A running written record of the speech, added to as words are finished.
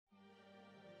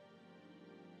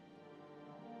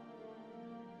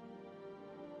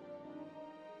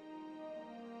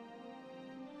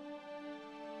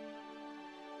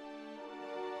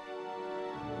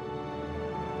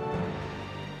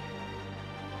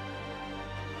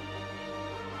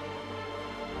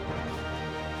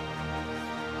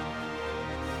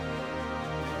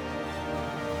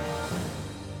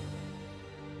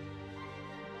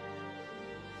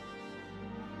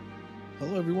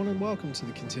Hello, everyone, and welcome to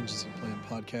the Contingency Plan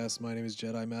Podcast. My name is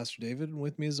Jedi Master David, and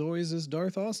with me, as always, is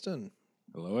Darth Austin.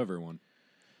 Hello, everyone.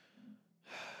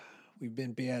 We've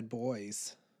been bad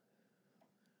boys.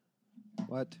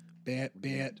 What?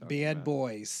 Bad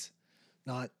boys.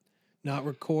 Not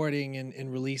recording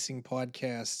and releasing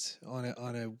podcasts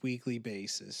on a weekly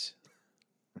basis.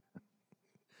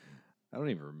 I don't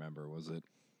even remember. Was it?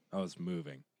 I was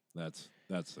moving. That's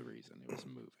the reason. It was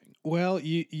moving. Well,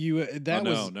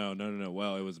 was no.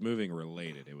 Well, it was moving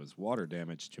related. It was water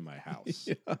damage to my house.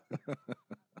 Yeah.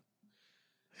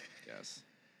 Yes.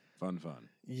 Fun.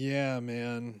 Yeah,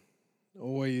 man.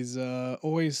 Always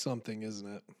something, isn't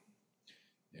it?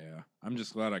 Yeah. I'm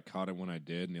just glad I caught it when I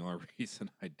did, and the only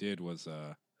reason I did was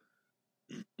a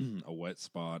wet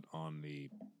spot on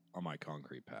my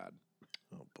concrete pad.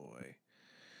 Oh boy.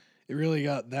 It really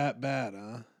got that bad,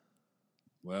 huh?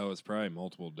 Well, it was probably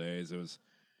multiple days. It was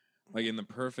like in the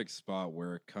perfect spot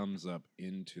where it comes up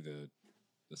into the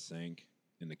sink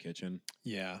in the kitchen.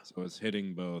 Yeah. So it's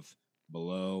hitting both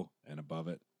below and above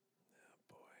it.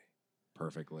 Oh boy.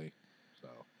 Perfectly. So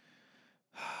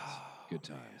good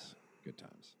times. Good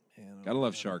times. Man, Gotta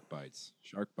love shark bites.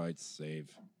 Shark bites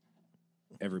save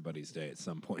everybody's day at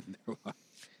some point in their life.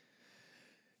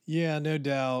 Yeah, no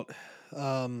doubt.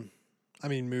 I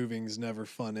mean, moving's never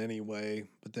fun anyway,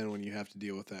 but then when you have to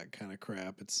deal with that kind of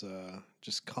crap, it's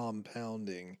just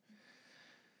compounding.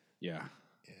 Yeah.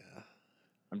 Yeah.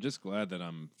 I'm just glad that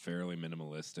I'm fairly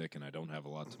minimalistic and I don't have a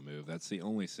lot to move. That's the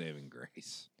only saving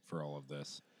grace for all of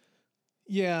this.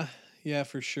 Yeah,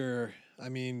 for sure. I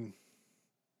mean,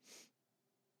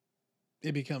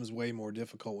 it becomes way more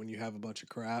difficult when you have a bunch of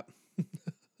crap.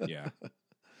 Yeah. And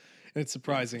it's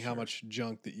surprising how sure. much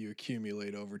junk that you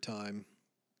accumulate over time.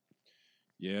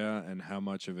 Yeah, and how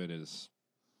much of it is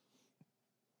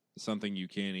something you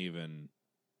can't even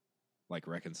like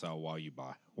reconcile why you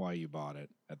bought it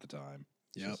at the time.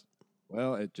 Yep.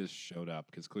 It just showed up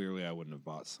because clearly I wouldn't have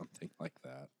bought something like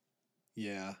that.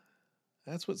 Yeah.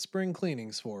 That's what spring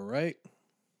cleaning's for, right?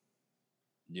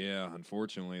 Yeah,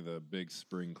 unfortunately, the big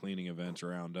spring cleaning event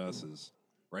around us is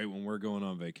right when we're going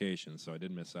on vacation, so I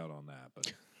did miss out on that,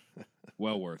 but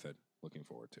well worth it. Looking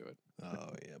forward to it.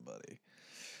 Oh, yeah, buddy.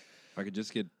 If I could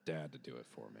just get Dad to do it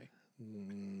for me.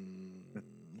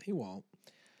 He won't.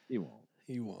 He won't.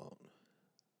 He won't.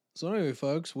 So anyway,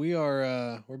 folks,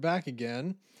 we're back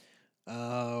again,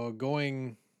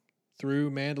 going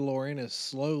through Mandalorian as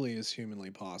slowly as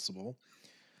humanly possible.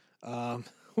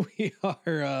 We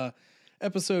are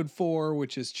episode 4,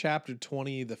 which is chapter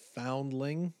 20, the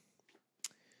Foundling.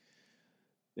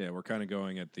 Yeah, we're kind of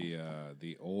going at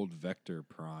the old Vector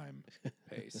Prime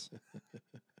pace.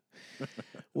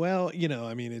 Well,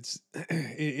 I mean,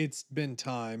 it's been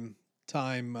time,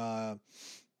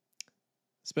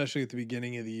 especially at the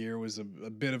beginning of the year was a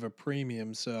bit of a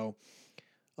premium. So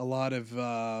a lot of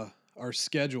our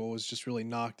schedule was just really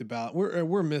knocked about.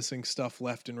 We're missing stuff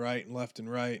left and right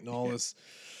and all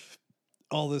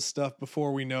this stuff.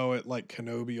 Before we know it, like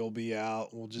Kenobi will be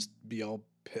out. We'll just be all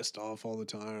pissed off all the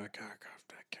time. I can't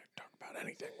talk about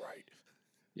anything right.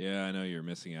 Yeah, I know you're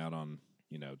missing out on,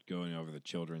 going over the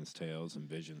children's tales and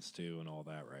visions too and all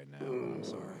that right now. But I'm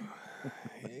sorry.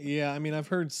 Yeah, I mean, I've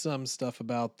heard some stuff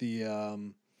about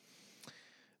the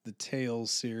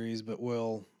Tales series, but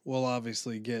we'll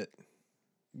obviously get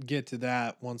to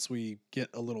that once we get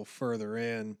a little further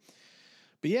in.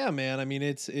 But yeah, man, I mean,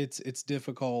 it's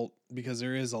difficult because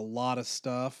there is a lot of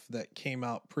stuff that came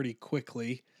out pretty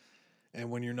quickly,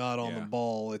 and when you're not on the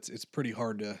ball, it's pretty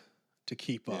hard to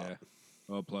keep up.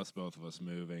 Well, plus both of us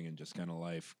moving and just kind of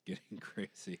life getting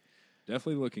crazy.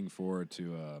 Definitely looking forward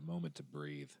to a moment to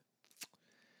breathe.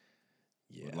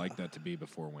 Yeah. Would like that to be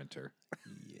before winter.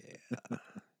 Yeah.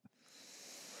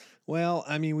 Well,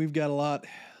 I mean, we've got a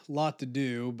lot to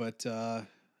do, but a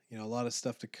lot of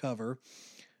stuff to cover.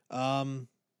 So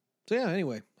yeah,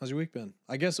 anyway, how's your week been?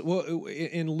 I guess, well,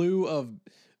 in lieu of,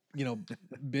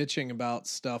 bitching about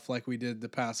stuff like we did the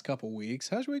past couple weeks,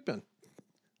 how's your week been?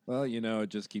 Well, it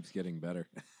just keeps getting better.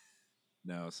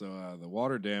 No, so the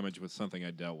water damage was something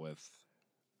I dealt with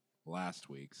last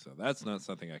week, so that's not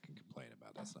something I can complain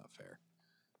about. That's not fair.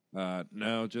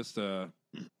 No, just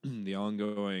the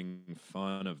ongoing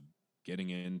fun of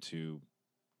getting into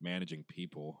managing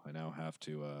people. I now have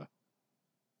to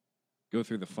go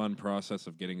through the fun process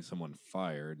of getting someone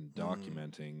fired and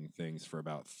documenting things for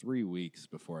about 3 weeks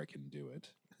before I can do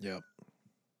it. Yep.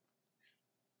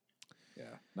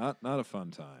 Yeah, not a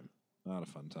fun time. Not a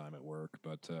fun time at work,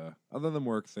 but other than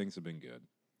work, things have been good.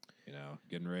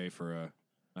 Getting ready for a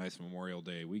nice Memorial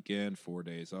Day weekend, 4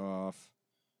 days off.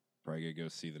 Probably gonna go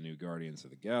see the new Guardians of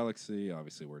the Galaxy.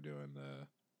 Obviously, we're doing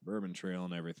Bourbon Trail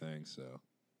and everything. So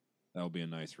that'll be a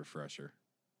nice refresher.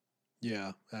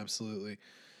 Yeah, absolutely.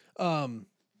 Um,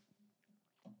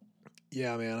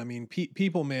 yeah, man. I mean,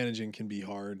 people managing can be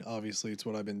hard. Obviously, it's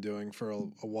what I've been doing for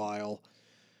a while.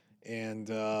 And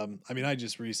I mean, I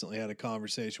just recently had a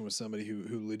conversation with somebody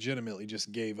who legitimately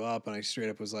just gave up, and I straight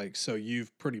up was like, "So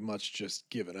you've pretty much just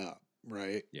given up,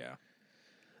 right?" Yeah.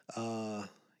 Uh,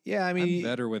 yeah. I I'm mean,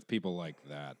 better with people like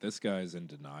that. This guy's in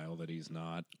denial that he's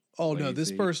not oh no, this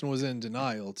lazy. person was in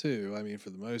denial too. I mean, for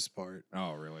the most part,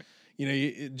 Oh, really? you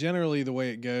know, generally the way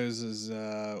it goes is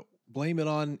blame it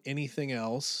on anything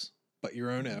else but your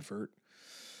own Mhm. effort.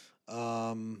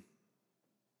 Um,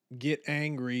 get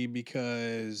angry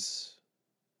because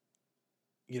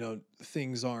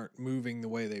things aren't moving the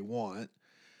way they want.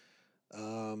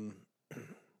 Um,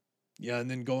 yeah, and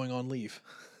then going on leave.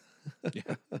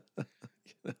 Yeah.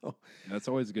 you know? That's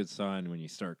always a good sign when you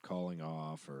start calling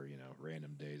off or,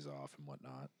 random days off and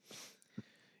whatnot.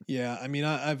 Yeah, I mean,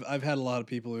 I've had a lot of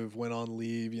people who've went on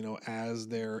leave, as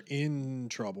they're in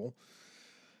trouble,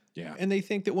 Yeah. and they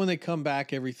think that when they come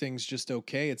back, everything's just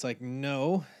okay. It's like,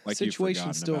 no, Like you've situation's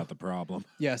forgotten still, about the problem.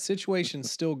 yeah, situation's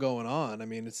still going on. I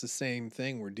mean, it's the same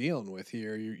thing we're dealing with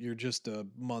here. You're just a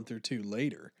month or two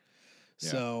later. Yeah.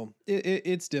 So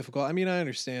it's difficult. I mean, I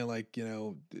understand, like,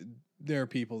 there are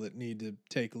people that need to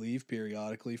take leave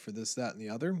periodically for this, that, and the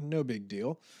other. No big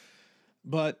deal.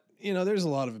 But, there's a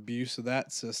lot of abuse of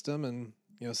that system. And,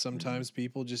 Mhm. sometimes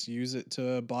people just use it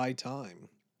to buy time.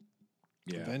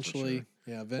 Yeah, for Eventually, sure.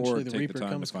 yeah, Or eventually the take the Reaper time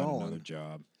to comes find another calling.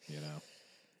 job,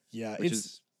 Yeah, which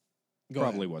is go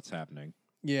probably ahead. what's happening.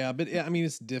 Yeah, but I mean,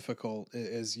 it's difficult,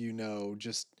 as you know.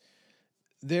 Just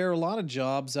there are a lot of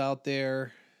jobs out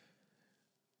there,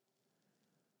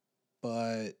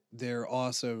 but they're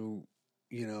also,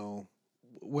 you know,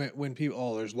 when people,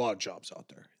 oh, there's a lot of jobs out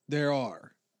there. There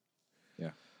are,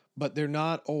 Yeah. but they're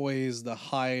not always the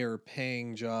higher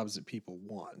paying jobs that people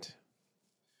want.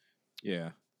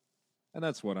 Yeah. And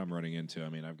that's what I'm running into. I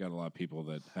mean, I've got a lot of people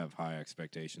that have high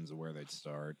expectations of where they'd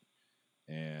start,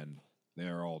 and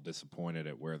they're all disappointed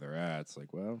at where they're at. It's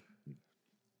like, well,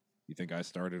 you think I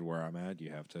started where I'm at? You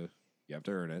have to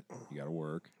earn it. You got to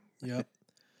work. Yep.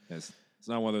 It's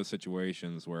not one of those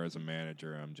situations where as a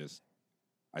manager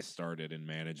I started in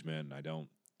management and I don't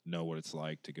know what it's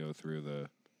like to go through the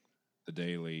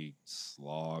daily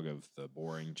slog of the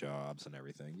boring jobs and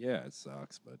everything. Yeah, it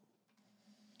sucks, but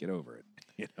get over it.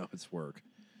 It's work.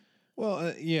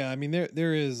 Well, yeah, I mean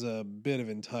there is a bit of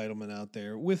entitlement out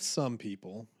there with some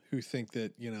people who think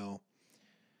that,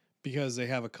 because they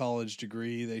have a college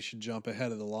degree, they should jump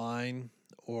ahead of the line,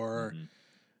 or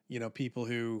Hmm. people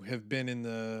who have been in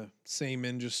the same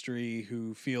industry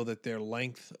who feel that their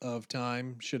length of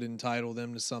time should entitle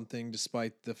them to something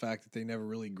despite the fact that they never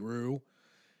really grew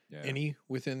Yeah. any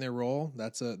within their role.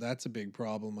 That's a big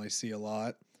problem I see a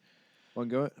lot. Well,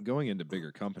 going into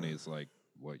bigger companies like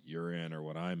what you're in or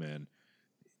what I'm in,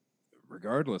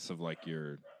 regardless of like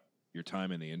your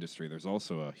time in the industry, there's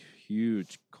also a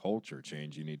huge culture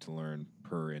change you need to learn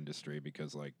per industry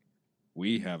because like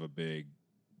we have a big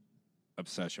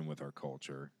obsession with our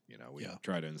culture. We Yeah,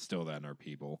 try to instill that in our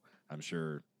people. I'm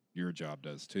sure your job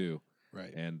does too.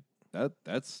 right. And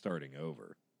that's starting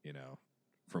over,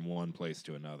 from one place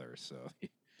to another. So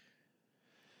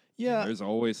Yeah, there's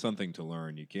always something to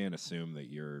learn. You can't assume that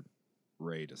you're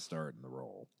ready to start in the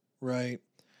role. right.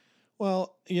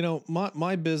 Well,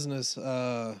 my business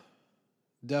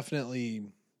definitely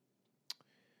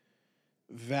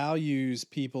values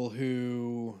people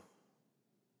who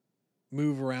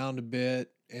move around a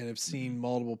bit and have Hmm. seen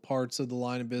multiple parts of the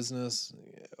line of business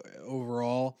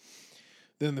overall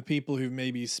than the people who've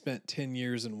maybe spent 10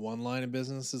 years in one line of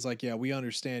business. Is like, yeah, we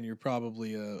understand you're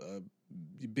probably a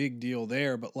big deal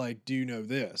there, but like, do you know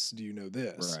this? Do you know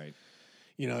this? Right.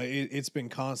 It's been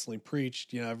constantly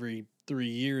preached, every 3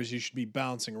 years you should be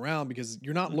bouncing around because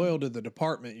you're not Hmm. loyal to the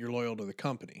department, you're loyal to the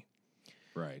company.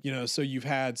 Right. So you've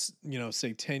had,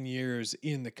 say 10 years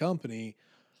in the company,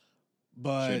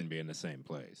 but Shouldn't be in the same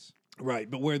place. right,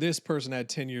 but where this person had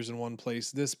 10 years in one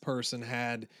place, this person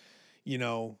had,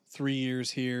 3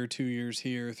 years here, 2 years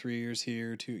here, 3 years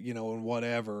here, and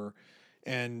whatever.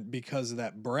 And because of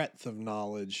that breadth of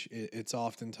knowledge, it's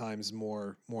oftentimes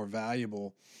more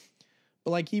valuable. But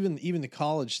like even the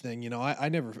college thing, I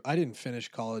didn't finish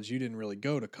college. You didn't really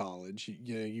go to college.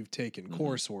 You've taken Hmm.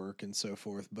 coursework and so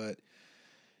forth, but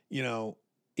you know,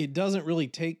 it doesn't really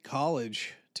take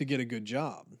college to get a good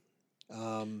job.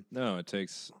 Um, No, it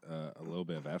takes a little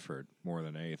bit of effort more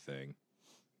than anything,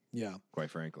 yeah. quite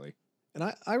frankly. And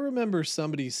I remember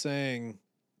somebody saying,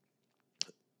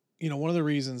 one of the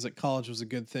reasons that college was a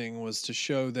good thing was to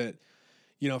show that,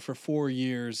 for 4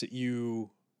 years you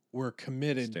were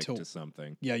committed Stick to, to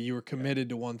something. yeah, you were committed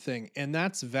to one thing, and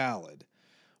that's valid.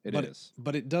 It but is.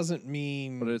 but it doesn't But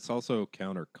mean, it's also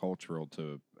countercultural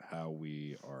to how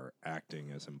we are acting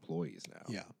as employees now.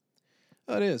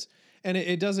 yeah, it is. And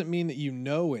it doesn't mean that you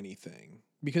know anything,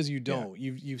 because you Yeah. don't.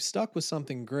 You've stuck with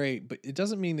something great, but it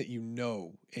doesn't mean that you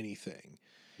know anything.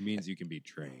 It means you can be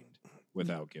trained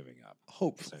without giving up.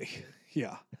 Hopefully. essentially.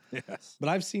 Yeah. Yes. But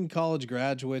I've seen college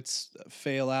graduates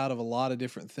fail out of a lot of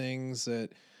different things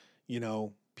that,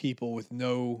 people with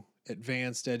no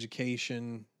advanced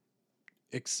education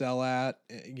excel at,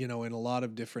 in a lot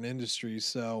of different industries.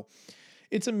 So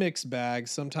it's a mixed bag.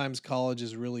 Sometimes college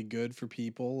is really good for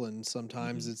people, and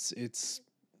sometimes Mhm. it's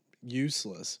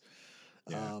useless.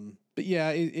 Yeah. But yeah,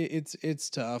 it's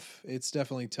tough. It's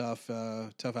definitely tough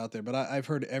out there. But I've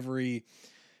heard every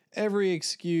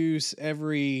excuse,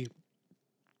 every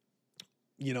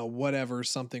whatever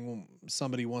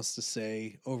somebody wants to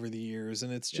say over the years,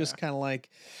 and it's just Yeah. kind of like,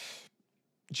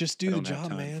 just do I the don't have job,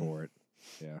 time man. for it.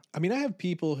 Yeah. I mean, I have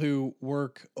people who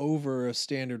work over a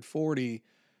standard 40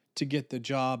 to get the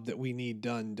job that we need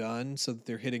done so that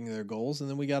they're hitting their goals, and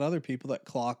then we got other people that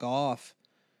clock off,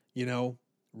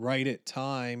 right at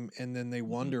time, and then they Mhm.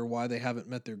 wonder why they haven't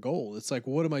met their goal. It's like,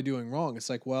 what am I doing wrong? It's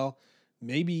like, well,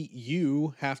 maybe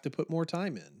you have to put more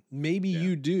time in. Maybe Yeah.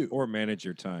 you do. Or manage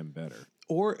your time better.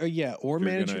 Or If manage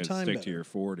you're your gonna time stick better. to your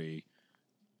 40,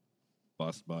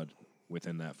 bust bud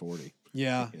within that 40.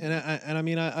 Yeah, You and know? I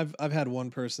mean, I've had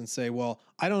one person say, "Well,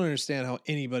 I don't understand how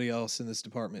anybody else in this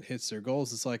department hits their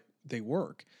goals." It's like, they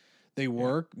work. They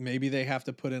work. Maybe they have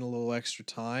to put in a little extra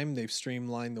time. They've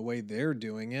streamlined the way they're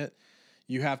doing it.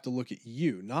 You have to look at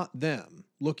you, not them.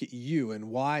 Look at you, and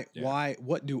why Yeah.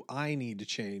 what do I need to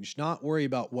change? Not worry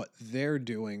about what they're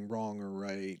doing wrong or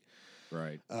right.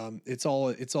 Right. It's all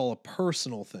a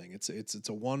personal thing. It's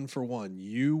a one for one.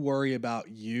 You worry about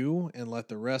you and let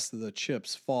the rest of the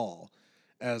chips fall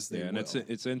as they Yeah, and will.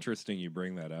 it's interesting you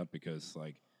bring that up because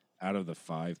like out of the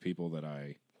 5 people that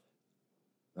I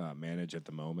manage at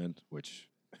the moment, which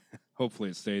hopefully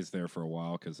it stays there for a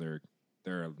while because they're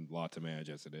a lot to manage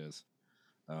as it is.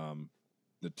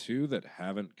 The 2 that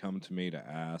haven't come to me to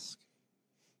ask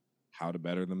how to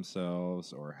better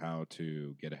themselves or how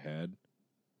to get ahead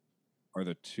are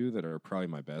the 2 that are probably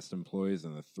my best employees,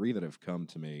 and the 3 that have come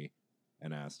to me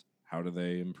and asked how do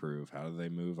they improve, how do they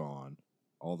move on,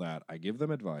 all that. I give them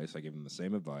advice. I give them the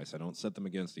same advice. I don't set them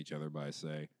against each other, but I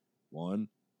say, 1,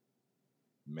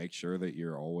 make sure that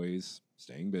you're always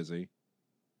staying busy,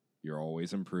 you're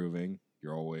always improving,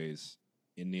 you're always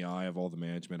in the eye of all the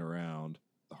management around,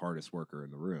 the hardest worker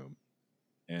in the room.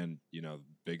 And,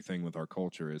 big thing with our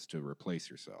culture is to replace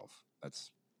yourself.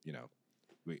 That's,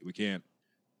 we can't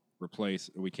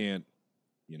we can't,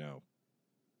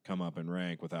 come up in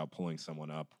rank without pulling someone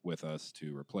up with us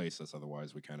to replace us.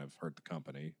 Otherwise, we kind of hurt the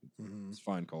company. Mm-hmm. It's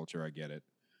fine culture. I get it.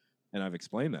 And I've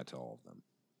explained that to all of them.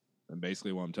 And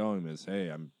basically what I'm telling them is, hey,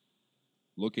 I'm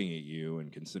looking at you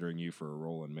and considering you for a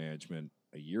role in management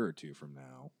a year or 2 from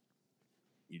now.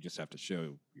 You just have to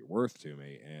show your worth to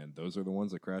me. And those are the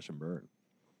ones that crash and burn.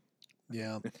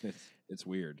 Yeah. It's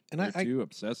weird. And They're too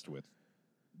obsessed with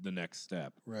the next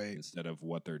step right. instead of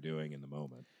what they're doing in the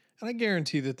moment. And I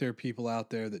guarantee that there are people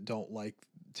out there that don't like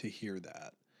to hear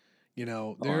that.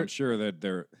 I'm sure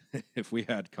that if we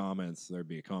had comments, there'd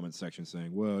be a comment section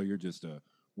saying, well, you're just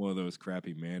one of those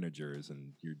crappy managers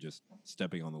and you're just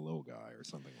stepping on the little guy or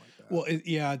something like that. Well,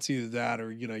 it's either that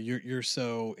or, you're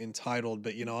so entitled.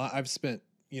 But, I've spent,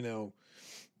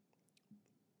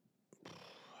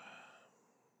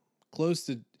 close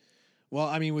to, well,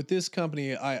 I mean, with this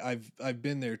company, I've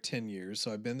been there 10 years.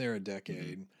 So I've been there a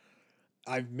decade. Mm-hmm.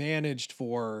 I've managed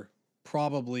for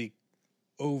probably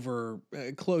over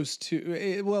close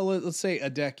to, well, let's say a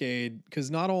decade,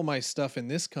 because not all my stuff in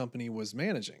this company was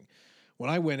managing. When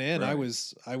I went in, Right.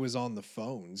 I was on the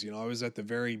phones. I was at the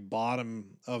very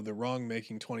bottom of the rung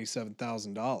making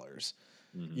 $27,000.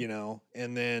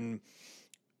 And then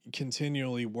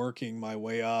continually working my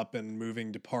way up and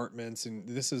moving departments, and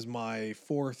this is my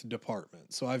 4th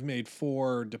department. So I've made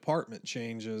 4 department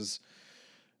changes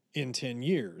in 10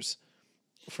 years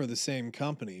for the same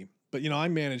company. But I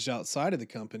managed outside of the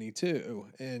company too,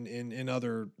 and in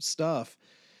other stuff.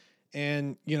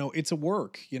 And it's a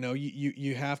work.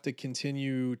 You have to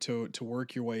continue to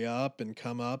work your way up and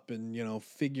come up and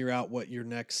figure out what your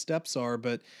next steps are.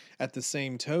 But at the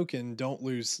same token, don't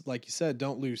lose, like you said,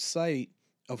 don't lose sight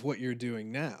of what you're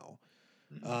doing now.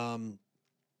 Mm-hmm.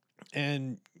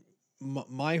 And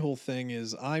my whole thing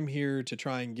is, I'm here to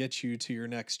try and get you to your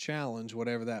next challenge,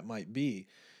 whatever that might be.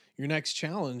 Your next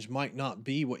challenge might not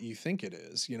be what you think it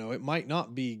is. It might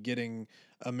not be getting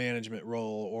a management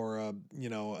role or a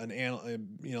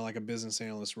like a business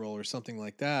analyst role or something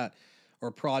like that, or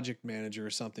a project manager or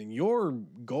something, your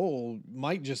goal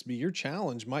might just be, your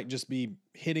challenge might just be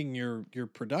hitting your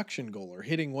production goal or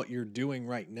hitting what you're doing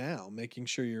right now, making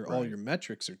sure all Right. your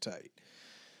metrics are tight.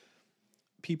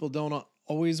 People don't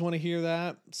always want to hear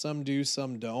that. Some do,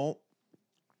 some don't.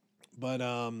 But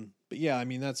yeah, I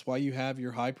mean, that's why you have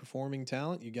your high performing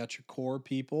talent. You got your core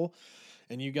people,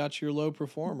 and you got your low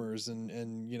performers,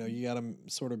 and you got to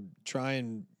sort of try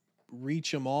and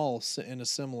reach them all in a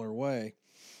similar way.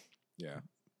 Yeah.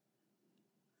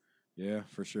 Yeah,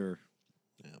 for sure.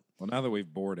 Yeah. Well, now that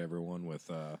we've bored everyone with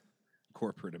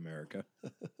corporate America,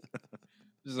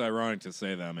 this is ironic to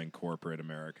say that I'm in corporate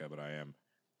America, but I am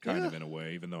kind Yeah. of in a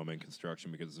way, even though I'm in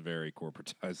construction, because it's very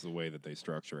corporatized the way that they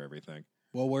structure everything.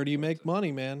 Well, where do you But make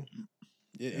money, man?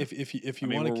 yeah. If I you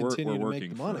mean, want to we're continue to make working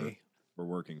the for money, we're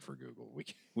working for Google.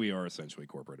 We are essentially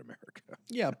corporate America.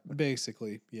 yeah,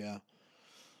 basically, yeah,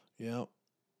 yeah.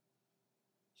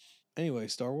 Anyway,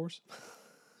 Star Wars.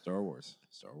 Star Wars,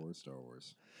 Star Wars, Star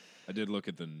Wars. I did look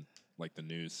at the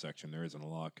news section. There isn't a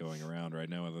lot going around right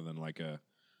now, other than like a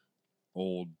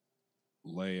old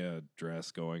Leia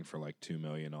dress going for like 2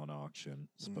 million on auction.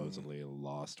 Supposedly a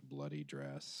lost bloody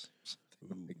dress.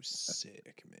 Ooh, Like,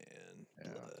 sick, man.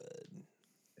 yeah, Blood.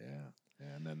 yeah,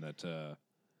 and then that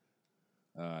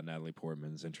Natalie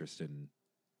Portman's interested in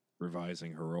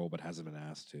revising her role, but hasn't been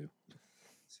asked to.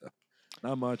 So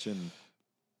not much in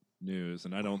news,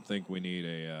 and I don't think we need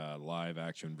a live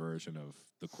action version of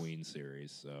the Queen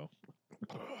series. So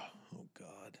Oh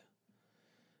God.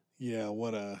 Yeah,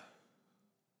 what a.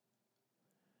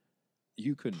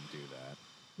 you couldn't do that.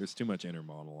 There's too much inner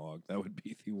monologue. That would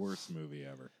be the worst movie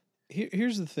ever.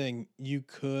 Here's the thing: you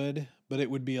could, but it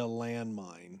would be a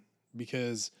landmine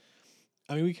because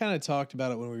I mean we kind of talked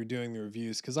about it when we were doing the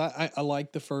reviews because I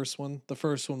like the first one. The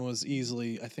first one was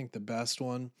easily, I think, the best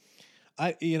one.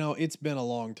 It's been a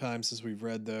long time since we've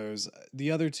read those.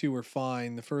 The other two were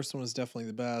fine. The first one was definitely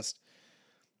the best.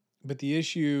 But the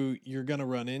issue you're going to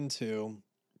run into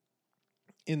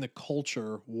in the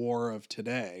culture war of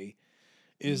today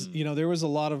is, there was a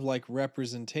lot of like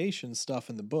representation stuff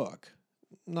in the book.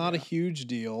 Not a Yeah. huge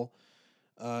deal,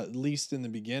 at least in the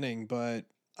beginning, but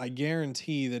I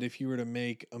guarantee that if you were to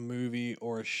make a movie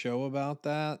or a show about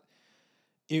that,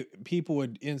 people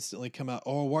would instantly come out.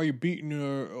 Oh, why are you beating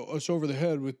us over the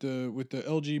head with the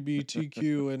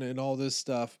LGBTQ and all this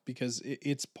stuff? Because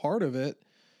it's part of it.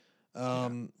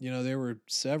 There were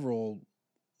several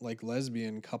like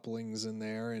lesbian couplings in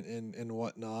there and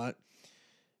whatnot.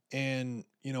 And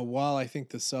while I think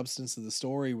the substance of the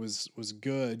story was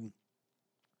good,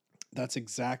 that's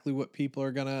exactly what people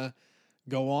are gonna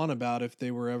go on about if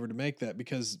they were ever to make that,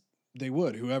 because they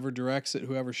would. Whoever directs it,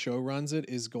 whoever show runs it,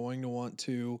 is going to want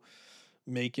to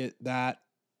make it that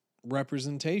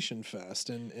representation fest.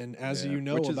 And as Yeah, you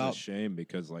know which is a about, shame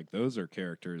because like those are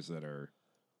characters that are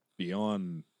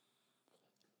beyond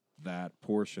that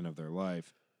portion of their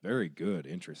life. Very good,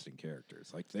 interesting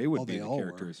characters. Like they would be they the all were.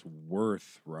 characters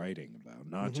worth writing about,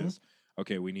 not Mm-hmm. just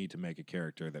okay, we need to make a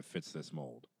character that fits this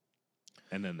mold.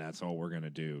 And then that's all we're going to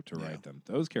do to Yeah. write them.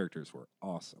 Those characters were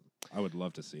awesome. I would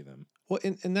love to see them. Well,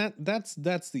 and that's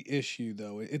the issue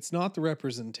though. It's not the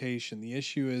representation. The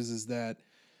issue is that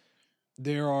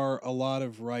there are a lot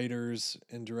of writers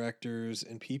and directors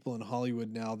and people in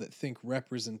Hollywood now that think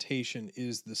representation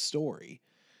is the story,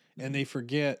 and they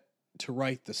forget to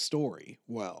write the story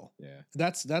well. Yeah.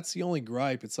 That's the only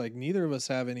gripe. It's like neither of us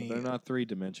have But any. they're not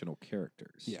three-dimensional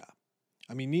characters. Yeah.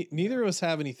 I mean, neither of us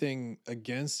have anything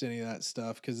against any of that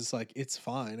stuff because it's like it's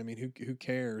fine. I mean, who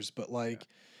cares? But like,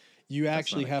 you That's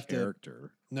actually not a have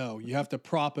character. you have to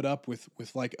prop it up with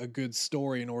like a good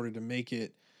story in order to make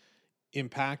it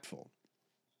impactful.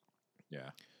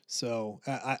 Yeah. So,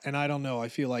 I don't know. I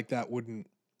feel like that wouldn't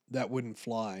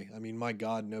fly. I mean, my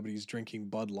God, nobody's drinking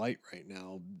Bud Light right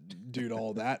now due to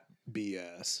all that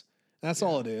BS. That's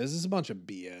all it is. It's a bunch of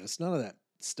BS. None of that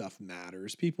stuff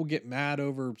matters. People get mad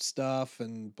over stuff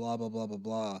and blah blah blah blah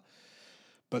blah.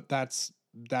 But that's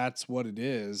what it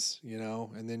is,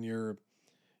 And then you're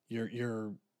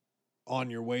on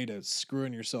your way to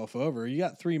screwing yourself over. You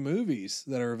got 3 movies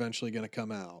that are eventually going to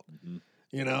come out. Mm-hmm.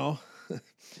 You know,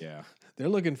 Yeah. they're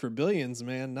looking for billions,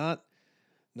 man. Not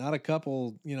a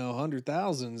couple,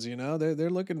 100,000s. They're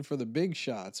looking for the big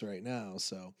shots right now.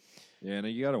 So Yeah, and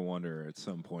you got to wonder at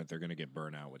some point they're going to get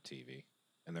burnt out with TV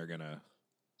and they're going to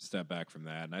step back from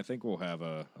that. And I think we'll have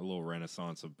a little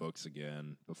renaissance of books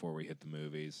again before we hit the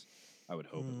movies. I would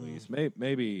hope at least.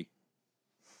 Maybe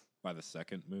by the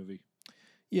second movie.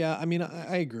 Yeah, I mean,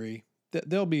 I agree.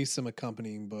 There'll be some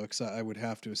accompanying books, I would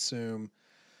have to assume.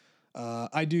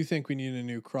 I do think we need a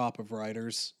new crop of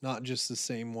writers, not just the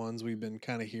same ones we've been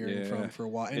kind of hearing Yeah, from for a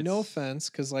while. And no it's offense,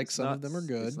 because like it's some not of them are it's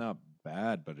good. not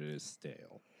bad, but it is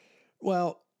stale.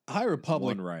 Well, High It's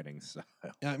Republic, one writing style.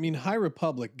 I mean, High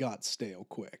Republic got stale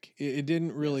quick. It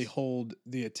didn't really Yes. hold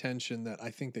the attention that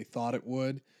I think they thought it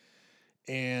would.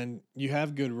 And you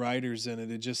have good writers in it.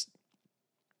 It just,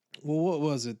 well, what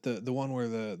was it? The one where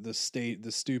the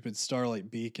stupid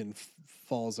Starlight Beacon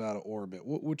falls out of orbit.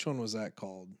 Which one was that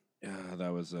called? Yeah,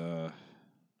 that was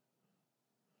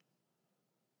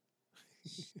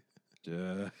keep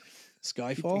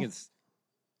Skyfall. thinking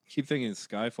keep thinking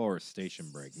Skyfall or Station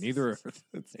Break. Neither are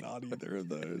It's not either of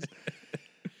those.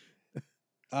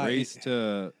 Race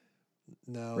to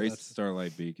No, Race to that's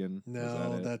Starlight Beacon. Was no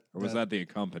that it? that Or was that that the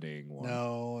accompanying one?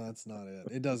 no, that's not it.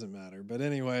 It doesn't matter. But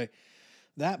anyway,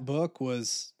 that book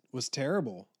was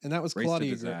terrible, and that was Race to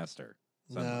Claudia. Disaster.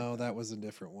 Something No, like that was a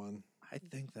different one. I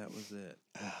think that was it.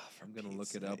 For I'm gonna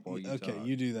Pete's look it up sake. while you Okay, talk.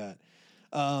 you do that.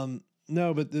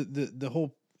 No, but the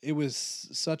whole, it was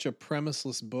such a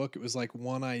premiseless book. It was like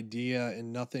one idea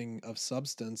and nothing of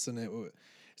substance, and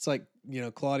it's like,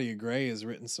 Claudia Gray has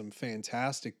written some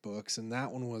fantastic books, and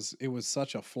that one was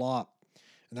such a flop,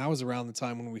 and that was around the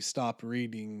time when we stopped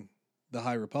reading the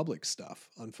High Republic stuff,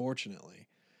 unfortunately.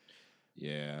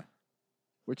 Yeah,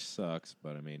 which sucks,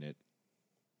 but I mean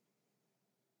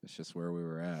it's just where we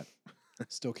were at.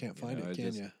 Still can't find it,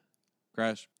 can you?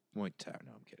 Crash Point Tower.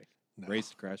 No, I'm kidding. No. Race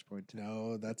to Crash Point Tower.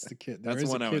 No, that's the kid. That's the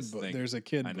one I was thinking. There's a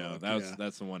kid I know book.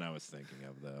 that's the one I was thinking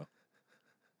of though.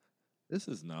 This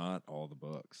is not all the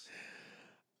books.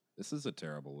 This is a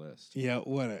terrible list. Yeah,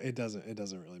 it doesn't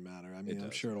really matter. I mean,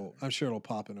 I'm sure it'll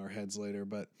pop in our heads later,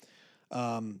 but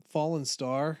Fallen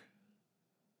Star.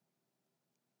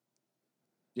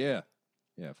 Yeah.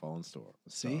 Yeah, Fallen Star.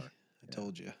 See? Star. I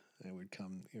told you it would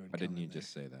come. Why didn't you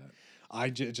just say that?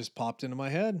 It just popped into my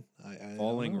head.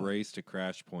 Falling Race to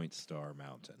Crash Point Star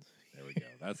Mountain. There we go.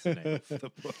 That's the name of the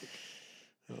book.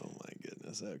 Oh my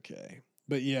goodness. Okay.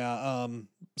 But yeah,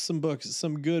 some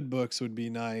good books would be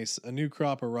nice. A new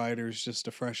crop of writers just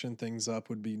to freshen things up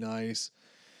would be nice.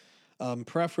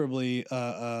 Preferably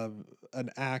an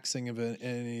axing of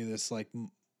any of this like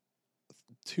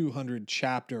 200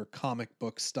 chapter comic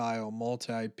book style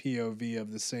multi POV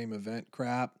of the same event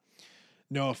crap.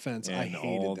 No offense, And I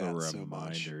hated all that the so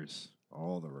much.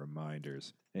 All the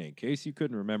reminders. Hey, in case you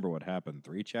couldn't remember what happened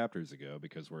 3 chapters ago,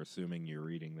 because we're assuming you're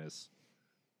reading this,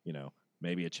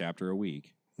 maybe a chapter a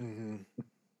week. Mm-hmm.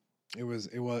 It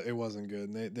wasn't good.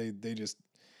 And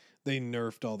they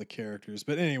nerfed all the characters.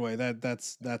 But anyway,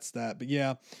 that's that. But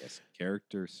yeah, yes,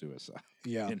 character suicide.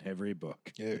 Yeah, in every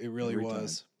book. It really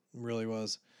was. It really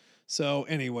was. So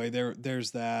anyway,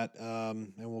 there's that,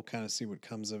 and we'll kind of see what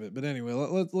comes of it. But anyway,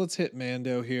 let's hit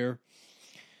Mando here.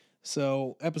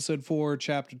 So episode 4,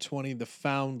 chapter 20, the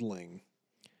Foundling.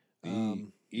 The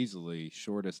easily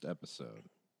shortest episode.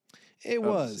 It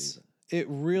was. It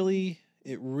really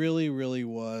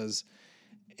was.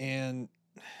 And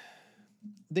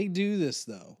they do this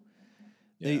though.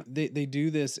 Yeah. They do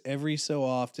this every so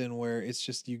often where it's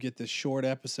just you get this short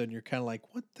episode and you're kind of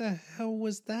like, what the hell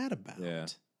was that about? Yeah.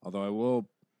 Although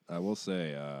I will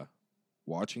say,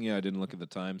 watching it, I didn't look at the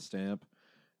timestamp.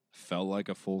 Felt like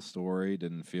a full story.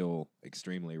 Didn't feel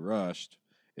extremely rushed.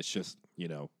 It's just,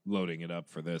 loading it up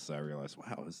for this, I realized,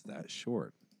 wow, is that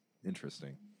short?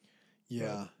 Interesting.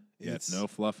 Yeah. It's no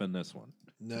fluff in this one.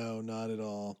 No, not at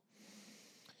all.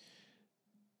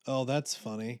 Oh, that's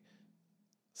funny.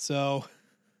 So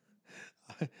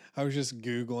I was just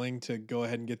Googling to go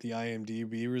ahead and get the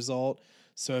IMDb result.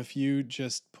 So if you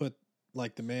just put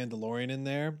like the Mandalorian in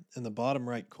there, in the bottom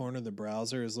right corner of the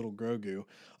browser is little Grogu.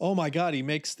 Oh my God, he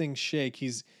makes things shake.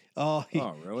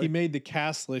 Really? He made the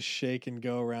cast list shake and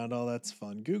go around. Oh, that's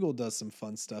fun. Google does some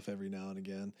fun stuff every now and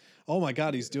again. Oh my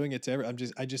God, he's doing it to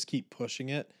I just keep pushing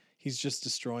it. He's just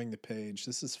destroying the page.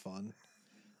 This is fun.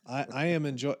 I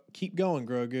am keep going,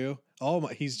 Grogu. Oh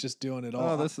my, he's just doing it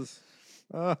all. Oh, this is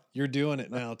you're doing it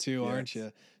now too, yes. Aren't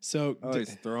you? So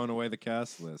he's throwing away the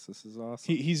cast list. This is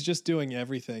awesome. He's just doing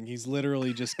everything. He's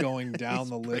literally just going down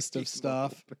the list of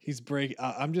stuff. He's breaking.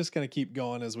 I'm just gonna keep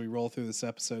going as we roll through this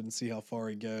episode and see how far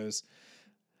he goes.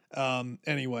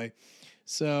 Anyway,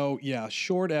 so yeah,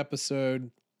 short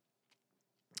episode.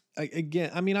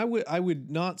 Again, I mean, I would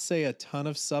not say a ton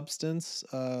of substance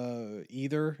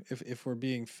either. If we're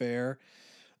being fair,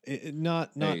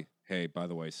 not. Hey, by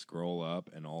the way, scroll up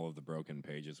and all of the broken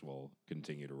pages will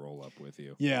continue to roll up with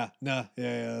you. Yeah,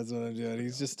 that's what I'm doing.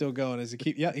 He's just still going as he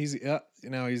keep. Yeah, he's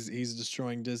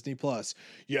destroying Disney Plus.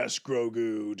 Yes,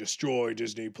 Grogu, destroy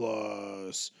Disney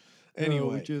Plus.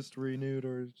 Anyway, just renewed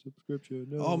our subscription.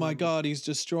 No. oh my God, he's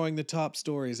destroying the top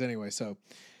stories. Anyway, so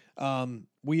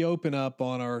we open up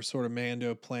on our sort of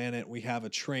Mando planet. We have a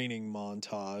training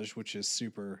montage, which is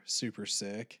super, super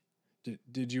sick.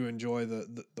 Did you enjoy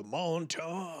the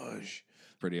montage?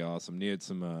 Pretty awesome. Needed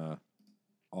some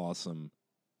awesome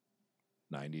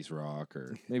 90s rock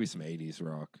or maybe some 80s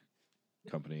rock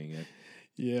accompanying it.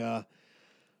 Yeah.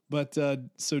 But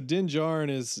so Din Djarin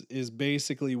is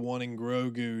basically wanting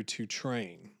Grogu to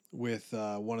train with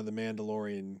one of the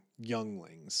Mandalorian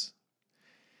younglings.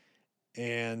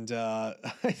 And to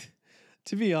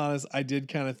be honest, I did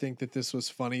kind of think that this was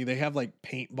funny. They have like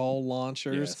paintball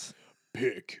launchers. Yes.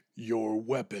 Pick your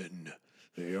weapon.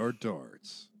 They are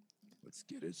darts. Let's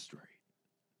get it straight.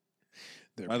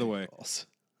 They're By the way, paintballs.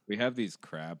 we have these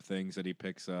crab things that he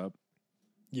picks up.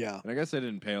 Yeah. And I guess I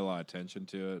didn't pay a lot of attention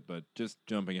to it, but just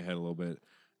jumping ahead a little bit,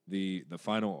 the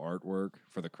final artwork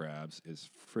for the crabs is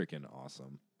freaking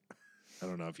awesome. I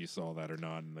don't know if you saw that or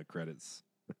not in the credits.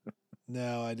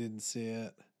 No, I didn't see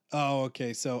it. Oh,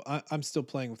 okay. So I'm still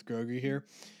playing with Grogu here.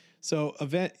 So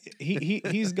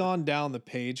he's gone down the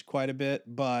page quite a bit,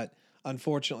 but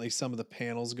unfortunately some of the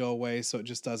panels go away, so it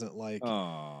just doesn't like.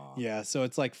 Aww. Yeah, so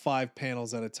it's like 5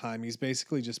 panels at a time. He's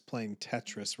basically just playing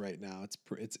Tetris right now.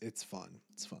 It's fun.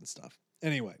 It's fun stuff.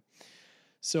 Anyway,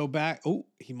 so back. Oh,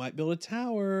 he might build a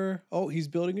tower. Oh, he's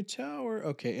building a tower.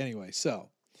 Okay. Anyway, so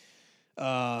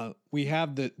we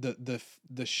have the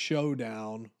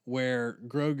showdown where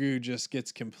Grogu just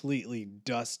gets completely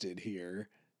dusted here.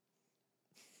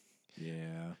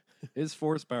 Yeah. His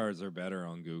force powers are better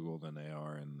on Google than they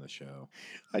are in the show.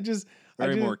 I just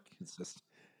more consistent.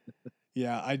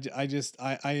 Yeah, I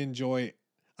enjoy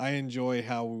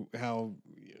how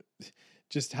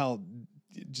just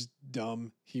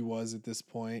dumb he was at this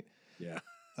point. Yeah.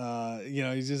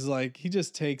 He's just like he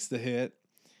just takes the hit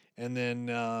and then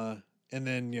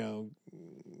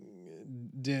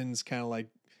Din's kind of like,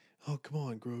 "Oh, come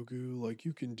on, Grogu, like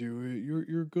you can do it.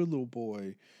 You're a good little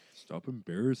boy. Stop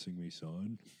embarrassing me,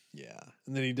 son." Yeah.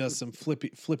 And then he does some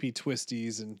flippy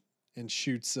twisties and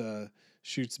shoots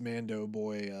Mando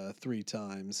Boy 3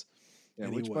 times. Yeah,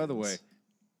 which by the way,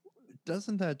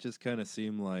 doesn't that just kind of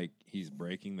seem like he's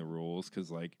breaking the rules? Because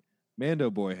like Mando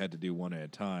Boy had to do one at a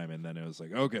time, and then it was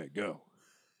like, okay, go.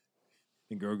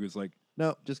 And Grogu's like,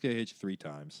 no, just gonna hit you 3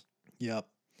 times. Yep.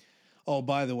 Oh,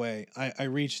 by the way, I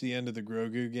reached the end of the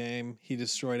Grogu game. He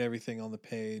destroyed everything on the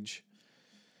page.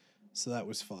 So that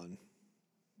was fun.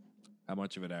 How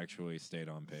much of it actually stayed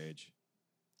on page?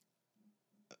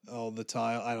 Oh, the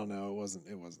tile. I don't know. It wasn't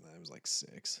that. It was like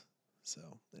 6. So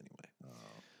anyway.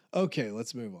 Okay,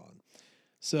 let's move on.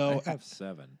 So I have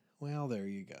 7. Well, there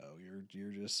you go.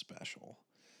 You're just special.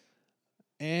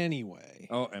 Anyway.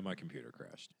 Oh, and my computer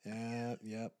crashed.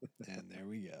 Yep. And there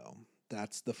we go.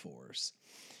 That's the Force.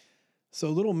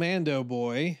 So little Mando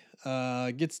Boy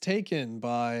gets taken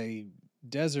by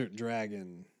Desert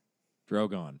Dragon.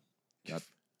 Drogon. Got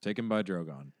taken by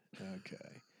Drogon.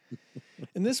 Okay.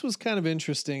 And this was kind of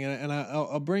interesting, and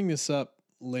I'll bring this up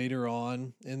later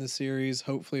on in the series,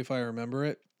 hopefully if I remember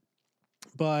it.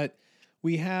 But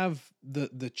we have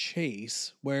the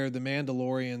chase where the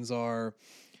Mandalorians are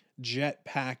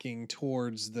jetpacking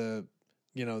towards this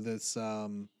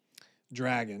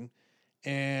dragon,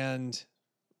 and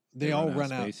they all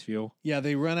run out space fuel. Yeah,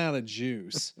 they run out of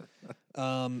juice.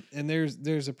 And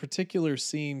there's a particular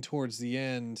scene towards the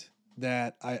end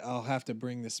that I'll have to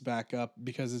bring this back up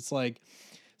because it's like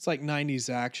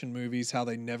 90s action movies, how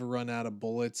they never run out of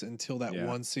bullets until that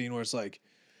one scene where it's like,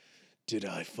 did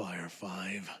I fire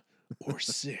 5 or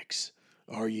 6?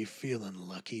 Are you feeling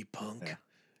lucky, punk? Yeah.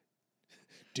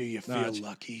 Do you feel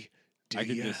lucky? I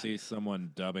could just see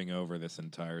someone dubbing over this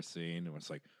entire scene. And it's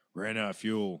like, ran out of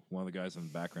fuel. One of the guys in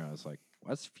the background is like,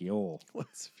 what's fuel?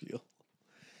 What's fuel?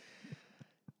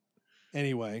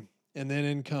 Anyway, and then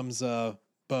in comes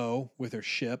Bo with her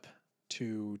ship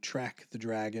to track the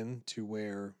dragon to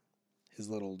where his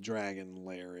little dragon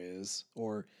lair is.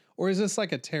 Or is this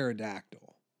like a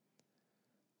pterodactyl?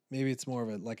 Maybe it's more of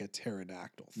a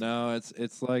pterodactyl thing. No,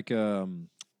 it's like the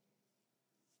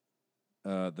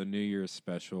New Year's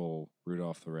special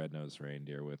Rudolph the Red-Nosed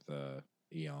Reindeer with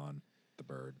Eon the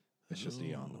bird. It's just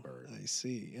Eon the bird. I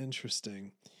see.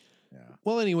 Interesting. Yeah.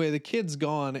 Well, anyway, the kid's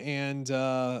gone, and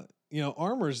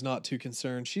Armor's not too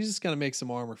concerned. She's just gonna make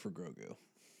some armor for Grogu.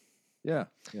 Yeah.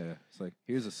 It's like,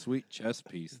 here's a sweet chest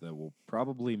piece that will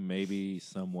probably maybe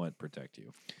somewhat protect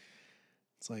you.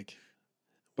 It's like,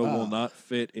 but will not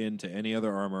fit into any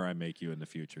other armor I make you in the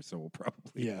future, so we'll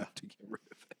probably have to get rid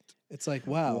of it. It's like,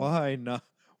 wow. Why not?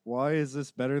 Why is this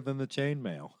better than the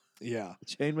chainmail? Yeah.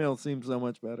 The chainmail seems so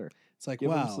much better. It's like, Give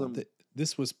wow,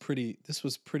 This was pretty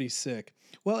sick.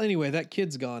 Well, anyway, that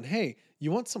kid's gone. Hey,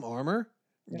 you want some armor?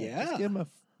 Yeah, Yeah.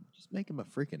 just make him a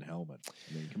freaking helmet.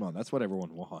 I mean, come on, that's what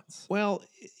everyone wants. Well,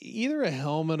 either a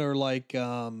helmet or like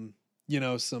some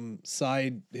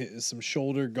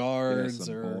shoulder Yeah, guards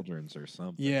some or pauldrons or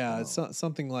something. yeah, Come it's on.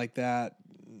 something like that.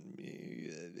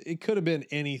 It could have been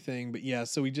anything, but yeah,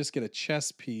 so we just get a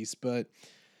chest piece, but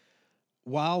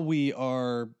while we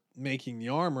are making the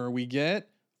armor, we get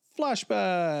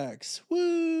flashbacks.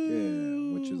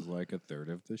 Yeah, which Woo! is like a third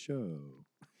of the show.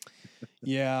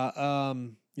 Yeah,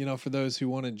 for those who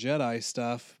wanted Jedi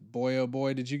stuff, boy oh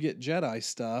boy, did you get Jedi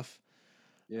stuff.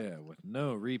 Yeah, with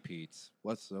no repeats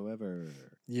whatsoever.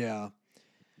 Yeah.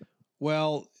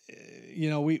 Well,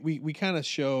 we kind of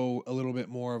show a little bit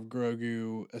more of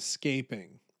Grogu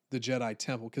escaping the Jedi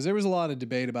Temple because there was a lot of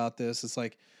debate about this. It's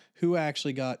like, who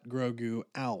actually got Grogu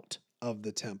out of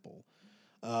the temple?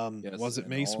 Yes, Was it and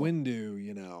Mace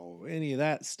Windu? Any of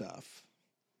that stuff.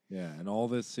 Yeah, and all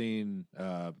this scene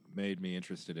made me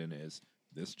interested in is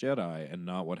this Jedi and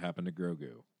not what happened to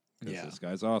Grogu. Because Yeah. this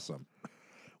guy's awesome.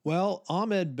 Well,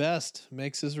 Ahmed Best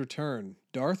makes his return.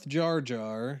 Darth Jar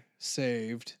Jar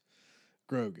saved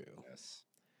Grogu. Yes.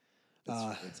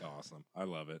 It's awesome. I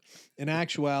love it. In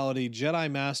actuality, Jedi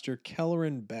Master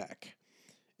Kelleran Beck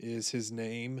is his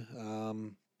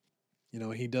name.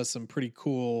 He does some pretty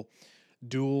cool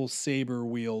dual saber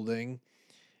wielding,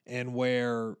 and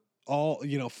where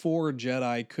four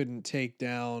Jedi couldn't take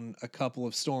down a couple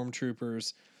of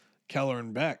stormtroopers,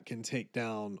 Kelleran Beck can take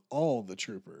down all the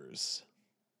troopers.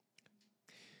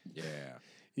 Yeah.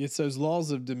 It's those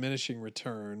laws of diminishing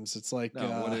returns. It's like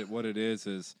what it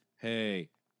is, hey,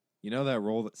 you know that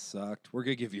role that sucked? We're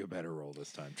gonna give you a better role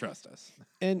this time. Trust us.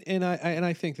 and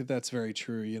I think that that's very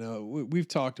true. We've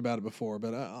talked about it before,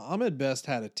 but Ahmed Best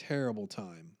had a terrible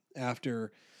time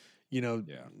after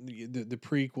the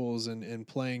prequels and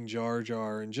playing Jar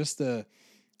Jar, and just the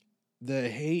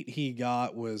hate he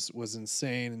got was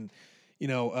insane.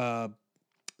 And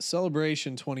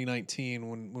Celebration 2019,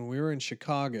 when we were in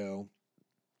Chicago,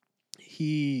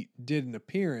 he did an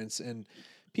appearance and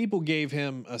people gave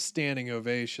him a standing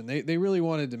ovation. They really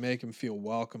wanted to make him feel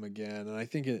welcome again, and I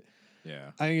think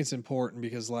it's important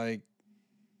because, like,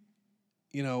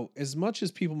 as much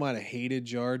as people might have hated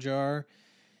Jar Jar,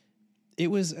 it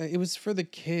was for the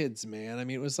kids, man. I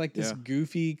mean, it was like this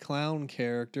goofy clown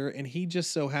character, and he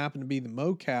just so happened to be the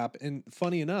mocap. And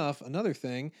funny enough, another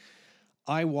thing,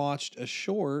 I watched a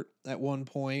short at one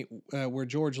point where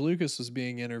George Lucas was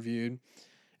being interviewed,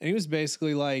 and he was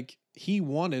basically like, he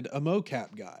wanted a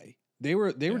mocap guy. They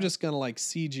were just gonna like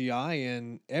CGI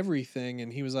in everything,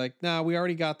 and he was like, "Nah, we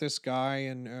already got this guy,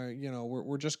 and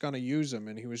we're just gonna use him."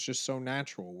 And he was just so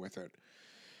natural with it.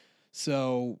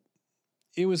 So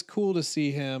it was cool to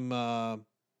see him kind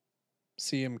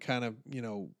of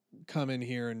come in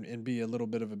here and be a little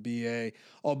bit of a BA.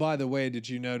 Oh, by the way, did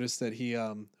you notice that he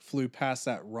flew past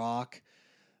that rock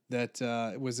that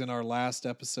was in our last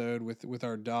episode with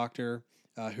our doctor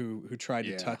who tried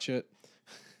to touch it?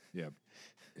 Yep.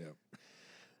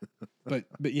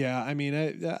 but yeah, I mean,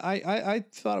 I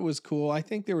thought it was cool. I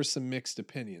think there were some mixed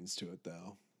opinions to it,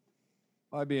 though.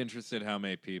 I'd be interested how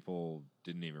many people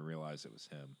didn't even realize it was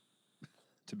him,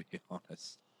 to be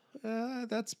honest.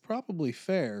 That's probably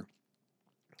fair.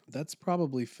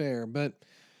 But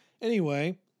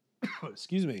anyway,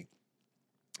 excuse me.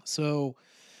 So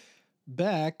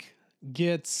Beck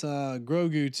gets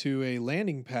Grogu to a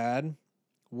landing pad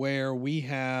where we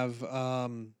have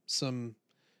some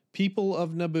people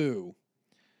of Naboo.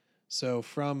 So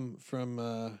from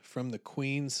the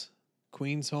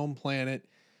Queen's home planet,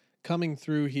 coming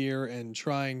through here and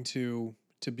trying to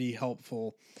be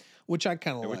helpful, which I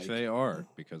kind of like. Which they are,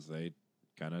 because they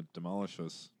kind of demolish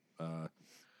us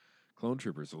clone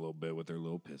troopers a little bit with their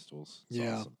little pistols. It's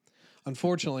awesome.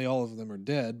 Unfortunately, all of them are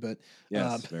dead, but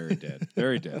yes, very dead,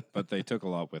 very dead. But they took a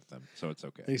lot with them, so it's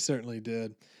okay. They certainly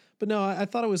did. But no, I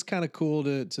thought it was kind of cool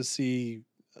to see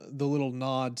the little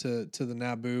nod to the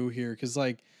Naboo here, because,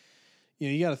 like,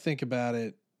 you got to think about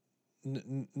it.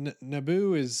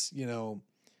 Naboo is,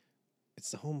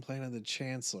 it's the home planet of the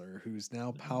Chancellor, who's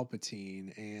now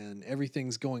Palpatine, and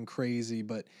everything's going crazy,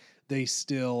 but they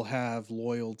still have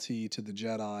loyalty to the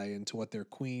Jedi and to what their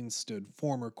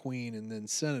former queen and then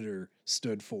senator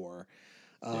stood for.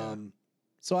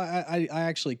 So I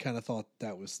actually kind of thought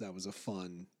that was a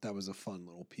fun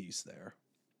little piece there.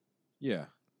 Yeah.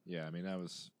 I mean, that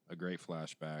was a great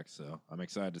flashback. So I'm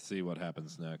excited to see what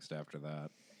happens next after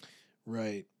that.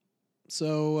 Right.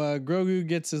 So Grogu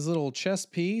gets his little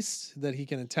chest piece that he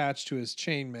can attach to his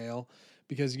chainmail,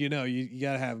 because you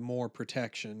got to have more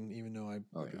protection. Even though I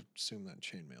assume that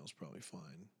chainmail is probably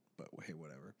fine, but hey,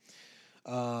 whatever.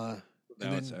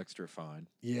 And Now it's then, extra fine.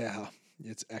 yeah,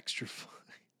 it's extra fun.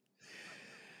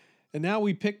 And now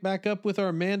we pick back up with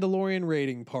our Mandalorian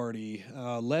raiding party,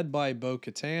 led by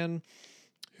Bo-Katan,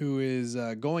 who is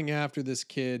going after this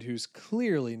kid who's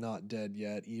clearly not dead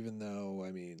yet, even though,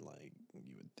 I mean, like,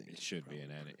 you would think It he's should be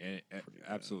probably it pretty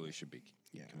absolutely dead. should be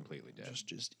Yeah, completely dead.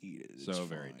 just eat it. It's So fine,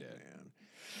 very dead. man.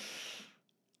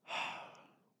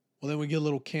 Well, then we get a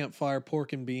little campfire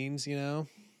pork and beans, you know?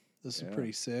 This is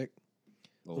pretty sick.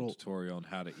 Little tutorial on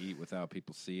how to eat without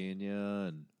people seeing you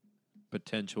and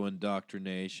potential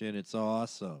indoctrination. It's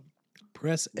awesome.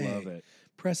 Press Love A. it.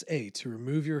 Press A to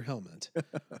remove your helmet.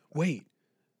 Wait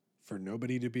for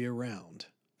nobody to be around.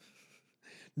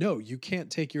 No, you can't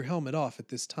take your helmet off at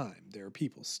this time. There are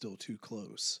people still too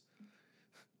close.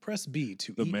 Press B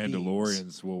to The eat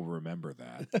Mandalorians will remember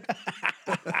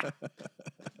that.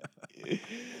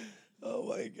 Oh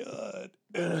my god.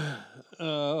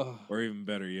 Oh. Or even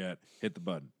better yet, hit the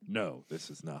button. No, this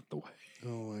is not the way.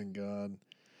 Oh my god.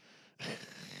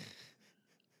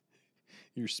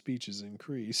 Your speech is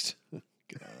increased.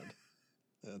 God.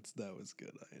 That was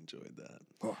good. I enjoyed that.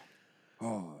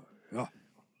 Yeah.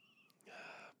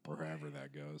 Wherever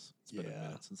that goes. It's been a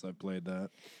minute since I played that.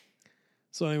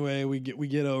 So anyway, we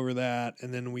get over that,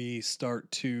 and then we start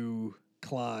to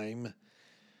climb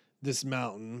this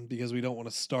mountain because we don't want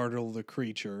to startle the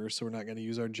creature, so we're not going to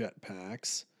use our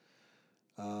jetpacks.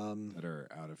 That are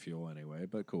out of fuel anyway,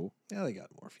 but cool. Yeah, they got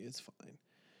Morphe. It's fine.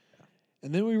 Yeah.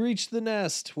 And then we reach the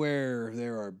nest where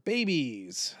there are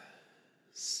babies.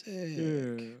 Sick.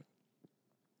 Yeah.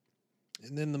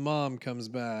 And then the mom comes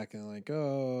back and like,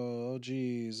 oh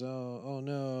geez, oh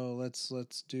no, let's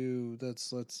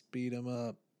beat him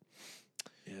up.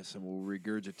 Yes, and we'll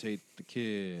regurgitate the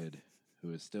kid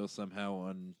who is still somehow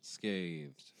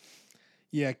unscathed.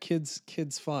 Yeah, kids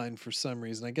fine for some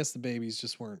reason. I guess the babies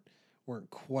just weren't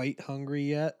quite hungry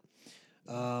yet.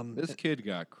 This kid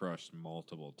got crushed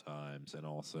multiple times and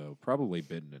also probably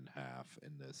bitten in half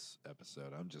in this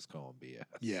episode. I'm just calling BS.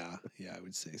 Yeah, I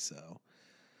would say so.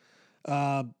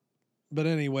 But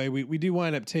anyway, we do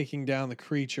wind up taking down the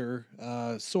creature,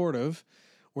 sort of.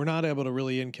 We're not able to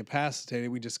really incapacitate it.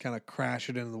 We just kind of crash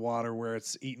it into the water where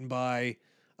it's eaten by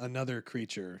another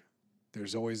creature.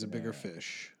 There's always a bigger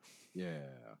fish. Yeah.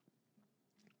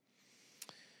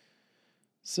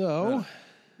 So,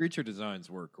 creature designs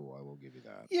were cool. I will give you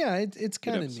that. Yeah, it's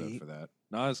kind of neat for that.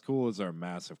 Not as cool as our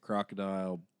massive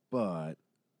crocodile, but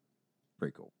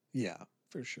pretty cool. Yeah,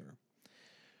 for sure.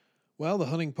 Well, the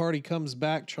hunting party comes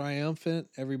back triumphant.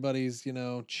 Everybody's,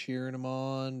 cheering them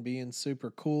on, being super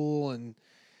cool. And,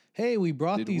 hey, we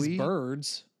brought these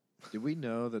birds. Did we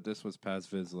know that this was Paz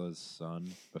Vizsla's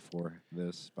son before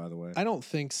this, by the way? I don't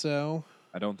think so.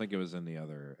 I don't think it was in the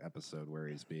other episode where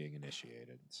he's being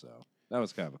initiated. So that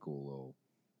was kind of a cool little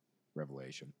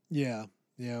revelation. Yeah,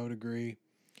 I would agree.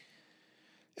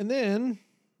 And then,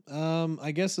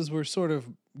 I guess as we're sort of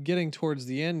getting towards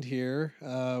the end here,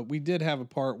 we did have a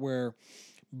part where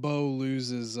Bo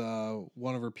loses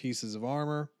one of her pieces of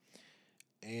armor,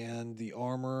 and the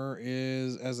armor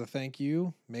is, as a thank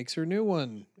you, makes her new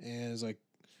one, and is like,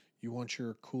 you want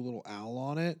your cool little owl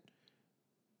on it?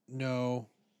 No.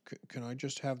 Can I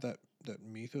just have that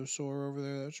mythosaur over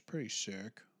there? That's pretty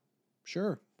sick.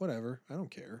 Sure, whatever. I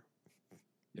don't care.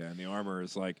 Yeah, and the armor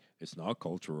is like, it's not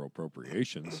cultural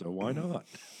appropriation, so why not?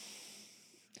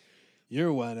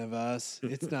 You're one of us.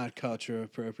 It's not cultural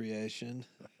appropriation.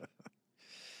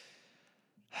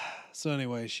 So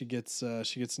anyway, she gets a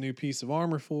new piece of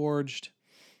armor forged,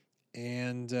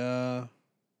 and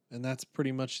that's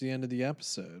pretty much the end of the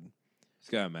episode.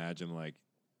 Just gotta imagine, like,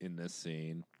 in this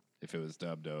scene, if it was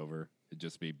dubbed over, it'd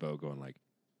just be Bo going like,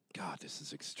 God, this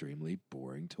is extremely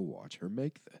boring to watch her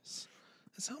make this.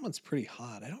 This helmet's pretty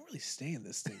hot. I don't really stay in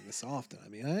this thing this often. I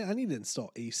mean, I need to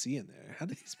install AC in there. How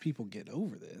do these people get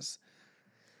over this?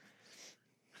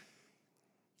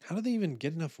 How do they even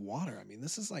get enough water? I mean,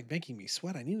 this is like making me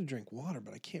sweat. I need to drink water,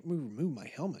 but I can't remove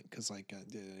my helmet because, like,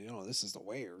 this is the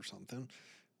way or something.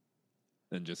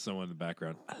 And just someone in the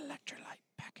background, electrolyte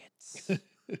packets.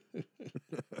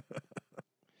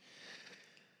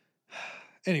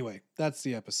 Anyway, that's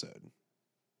the episode.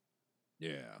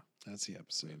 Yeah. That's the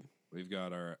episode. We've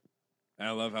got our...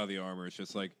 I love how the armor is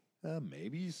just like,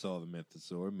 maybe you saw the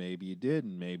mythosaur, maybe you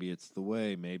didn't, maybe it's the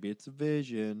way, maybe it's a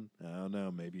vision. I don't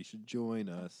know, maybe you should join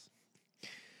us.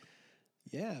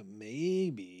 Yeah,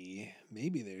 maybe.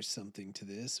 Maybe there's something to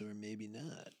this, or maybe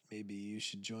not. Maybe you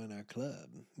should join our club.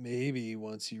 Maybe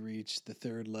once you reach the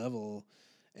 3rd level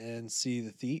and see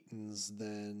the Thetans,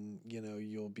 then,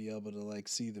 you'll be able to, like,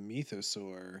 see the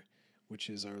mythosaur, which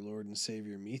is our Lord and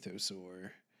Savior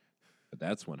mythosaur. But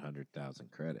that's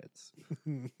 100,000 credits.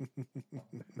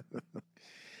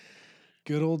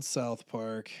 Good old South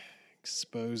Park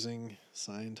exposing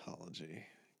Scientology.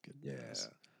 Goodness.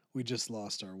 Yeah. We just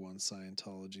lost our one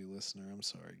Scientology listener. I'm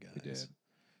sorry, guys. We did.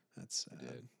 That's sad. We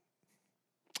did.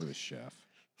 It was Chef.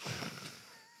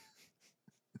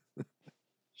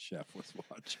 Chef was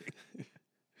watching.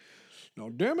 Now,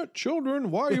 damn it,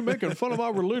 children, why are you making fun of my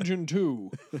religion,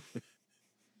 too?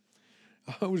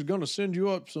 I was going to send you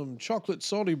up some chocolate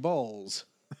salty balls.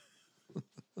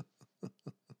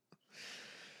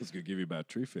 It's going to give you about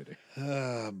tree fitting.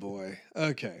 Ah, boy.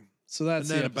 Okay. So that's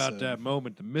and then the about that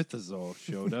moment, the Mythosaur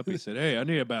showed up. He said, "Hey, I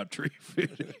need about tree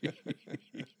fitting."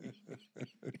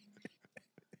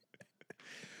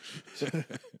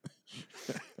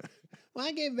 Well,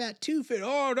 I gave about 250.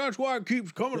 Oh, that's why it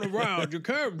keeps coming around. You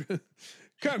can't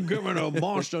give me a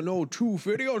monster no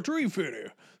 250 or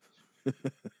 350.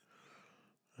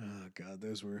 Oh God,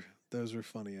 those were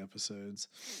funny episodes.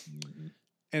 Mm-hmm.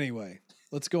 Anyway,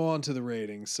 let's go on to the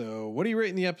rating. So, what are you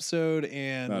rating the episode,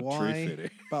 and about why? Tree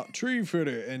fitting. About tree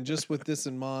fitting. And just with this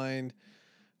in mind,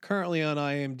 currently on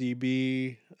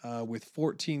IMDb with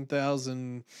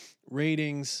 14,000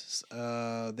 ratings,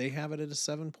 they have it at a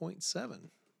 7.7.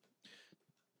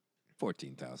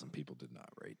 14,000 people did not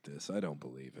rate this. I don't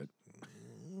believe it.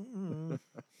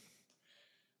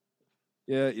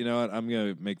 Yeah, you know what? I'm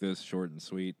going to make this short and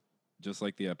sweet, just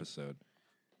like the episode.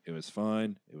 It was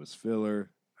fine. It was filler.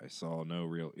 I saw no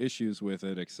real issues with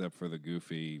it except for the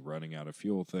goofy running out of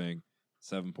fuel thing.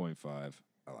 7.5.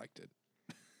 I liked it.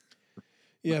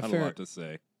 Yeah, not a lot to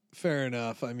say. Fair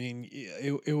enough. I mean,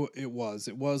 it was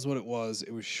what it was.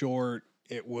 It was short.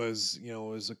 It was, it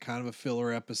was a kind of a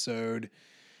filler episode.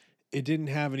 It didn't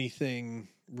have anything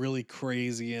really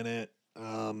crazy in it.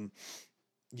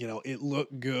 It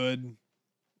looked good.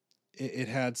 It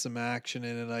had some action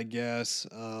in it, I guess.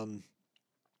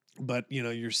 But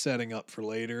you're setting up for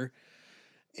later.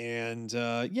 And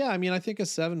I mean, I think a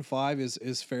 7.5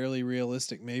 is fairly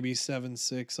realistic. Maybe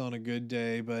 7.6 on a good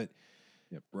day, but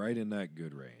yep, right in that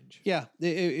good range. Yeah,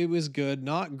 it was good.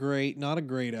 Not great, not a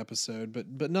great episode,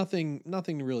 but nothing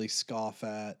to really scoff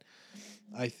at.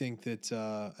 I think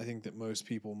that most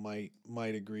people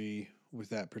might agree with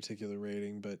that particular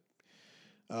rating, but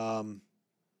at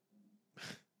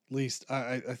least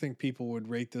I think people would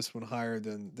rate this one higher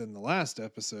than the last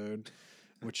episode,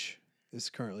 which is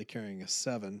currently carrying a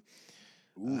 7.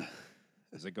 Ooh.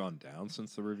 Has it gone down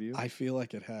since the review? I feel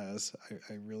like it has.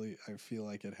 I feel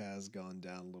like it has gone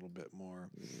down a little bit more.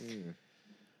 Yeah.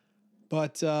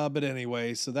 But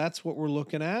anyway, so that's what we're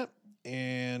looking at,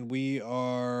 and we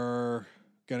are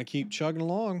gonna keep chugging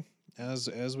along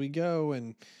as we go,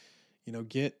 and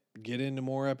get into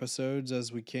more episodes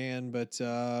as we can. But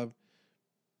I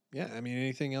mean,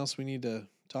 anything else we need to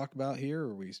talk about here? Or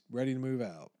are we ready to move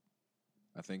out?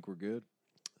 I think we're good.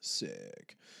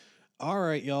 Sick. All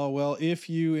right, y'all. Well, if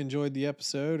you enjoyed the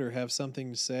episode or have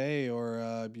something to say,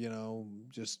 or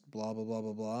just blah blah blah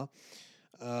blah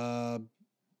blah,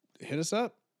 hit us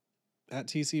up at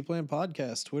TC Plan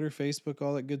Podcast, Twitter, Facebook,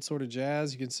 all that good sort of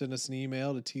jazz. You can send us an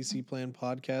email to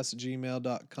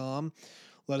tcplanpodcast@gmail.com.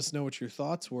 Let us know what your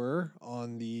thoughts were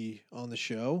on the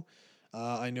show.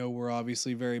 I know we're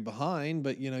obviously very behind,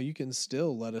 but you can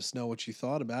still let us know what you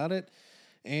thought about it.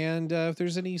 And if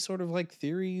there's any sort of like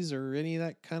theories or any of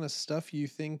that kind of stuff you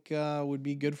think would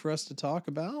be good for us to talk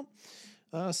about,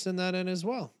 send that in as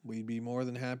well. We'd be more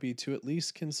than happy to at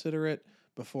least consider it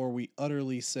before we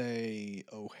utterly say,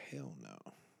 oh, hell no.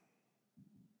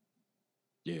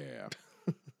 Yeah.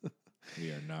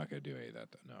 We are not going to do any of that.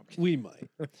 No, we might.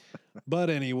 But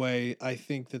anyway, I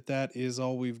think that is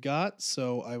all we've got.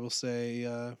 So I will say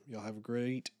y'all have a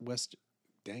great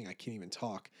Dang, I can't even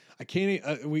talk. I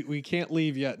can't. We can't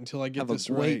leave yet until I get this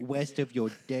right. Have a great rest of your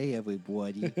day,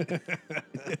 everybody.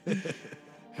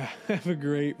 Have a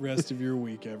great rest of your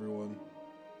week, everyone.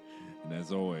 And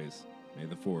as always, may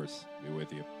the Force be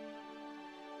with you.